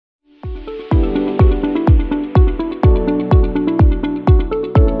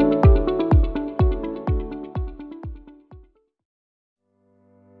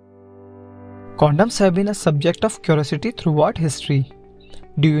Condoms have been a subject of curiosity throughout history.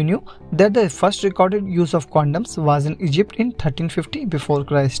 Do you know that the first recorded use of condoms was in Egypt in 1350 before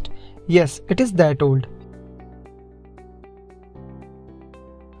Christ? Yes, it is that old.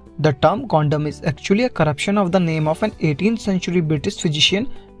 The term condom is actually a corruption of the name of an 18th century British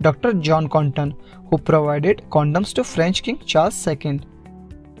physician, Dr. John Conton, who provided condoms to French King Charles II.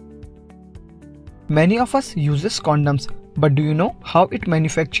 Many of us uses condoms, but do you know how it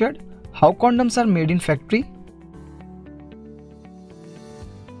manufactured? How condoms are made in factory?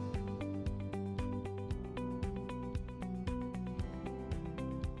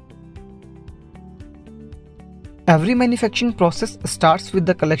 Every manufacturing process starts with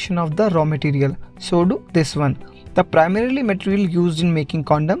the collection of the raw material, so do this one. The primary material used in making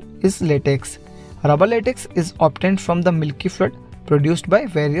condom is latex. Rubber latex is obtained from the milky fluid produced by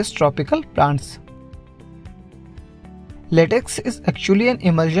various tropical plants. Latex is actually an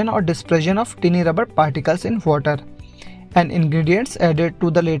emulsion or dispersion of tiny rubber particles in water. And ingredients added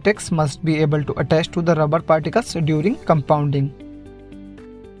to the latex must be able to attach to the rubber particles during compounding.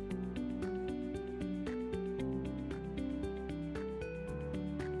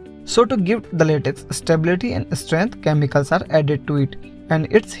 So to give the latex stability and strength, chemicals are added to it and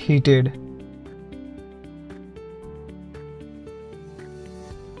it's heated.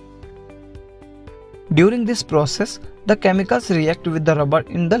 During this process, the chemicals react with the rubber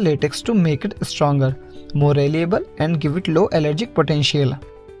in the latex to make it stronger, more reliable and give it low allergic potential.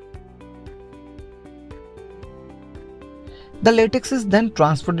 The latex is then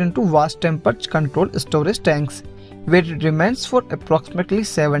transferred into vast temperature controlled storage tanks, where it remains for approximately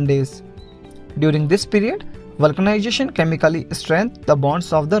 7 days. During this period, vulcanization chemically strengthens the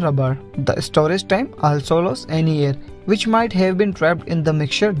bonds of the rubber. The storage time also allows any air which might have been trapped in the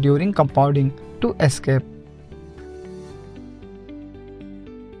mixture during compounding to escape.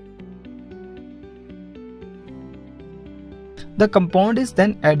 The compound is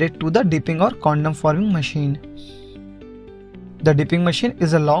then added to the dipping or condom forming machine. The dipping machine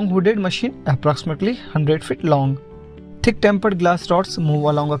is a long hooded machine approximately 100 feet long. Thick tempered glass rods move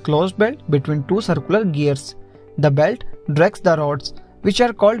along a closed belt between two circular gears. The belt drags the rods, which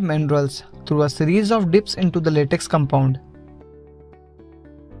are called mandrels, through a series of dips into the latex compound.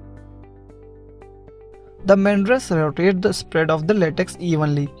 The mandrels rotate the spread of the latex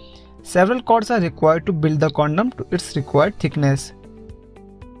evenly. Several cords are required to build the condom to its required thickness.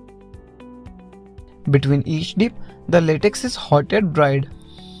 Between each dip, the latex is hot and dried.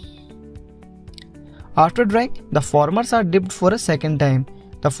 After drying, the formers are dipped for a second time.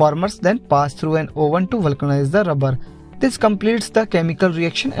 The formers then pass through an oven to vulcanize the rubber. This completes the chemical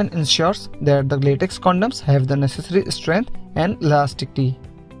reaction and ensures that the latex condoms have the necessary strength and elasticity.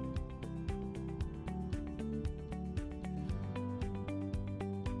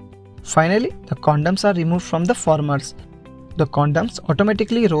 Finally, the condoms are removed from the formers. The condoms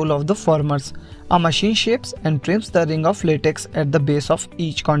automatically roll off the formers. A machine shapes and trims the ring of latex at the base of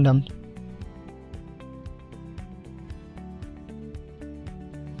each condom.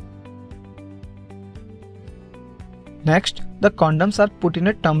 Next, the condoms are put in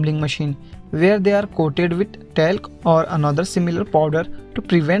a tumbling machine where they are coated with talc or another similar powder to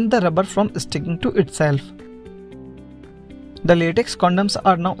prevent the rubber from sticking to itself. The latex condoms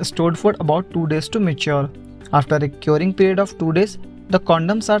are now stored for about 2 days to mature. After a curing period of 2 days, the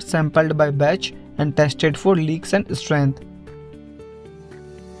condoms are sampled by batch and tested for leaks and strength.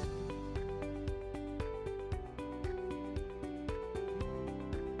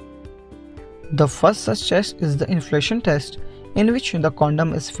 The first such test is the inflation test, in which the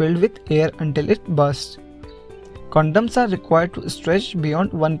condom is filled with air until it bursts. Condoms are required to stretch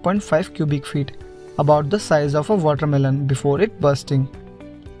beyond 1.5 cubic feet, about the size of a watermelon, before it bursting.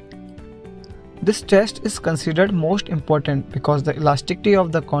 This test is considered most important because the elasticity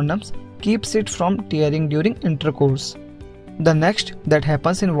of the condoms keeps it from tearing during intercourse. The next that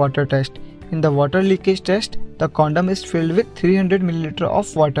happens in water test. In the water leakage test, the condom is filled with 300 ml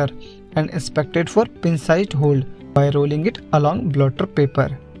of water and inspected for pin-sized hole by rolling it along blotter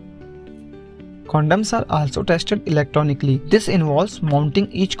paper. Condoms are also tested electronically. This involves mounting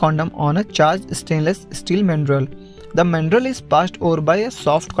each condom on a charged stainless steel mandrel. The mandrel is passed over by a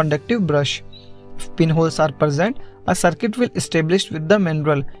soft conductive brush. If pinholes are present, a circuit will establish with the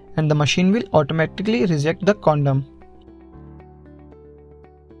mandrel and the machine will automatically reject the condom.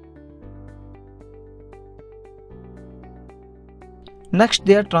 Next,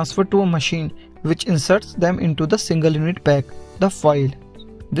 they are transferred to a machine which inserts them into the single unit pack, the foil.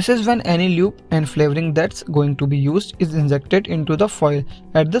 This is when any lube and flavoring that's going to be used is injected into the foil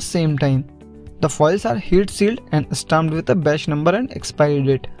at the same time. The foils are heat sealed and stamped with a batch number and expiry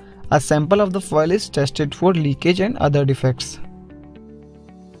date. A sample of the foil is tested for leakage and other defects.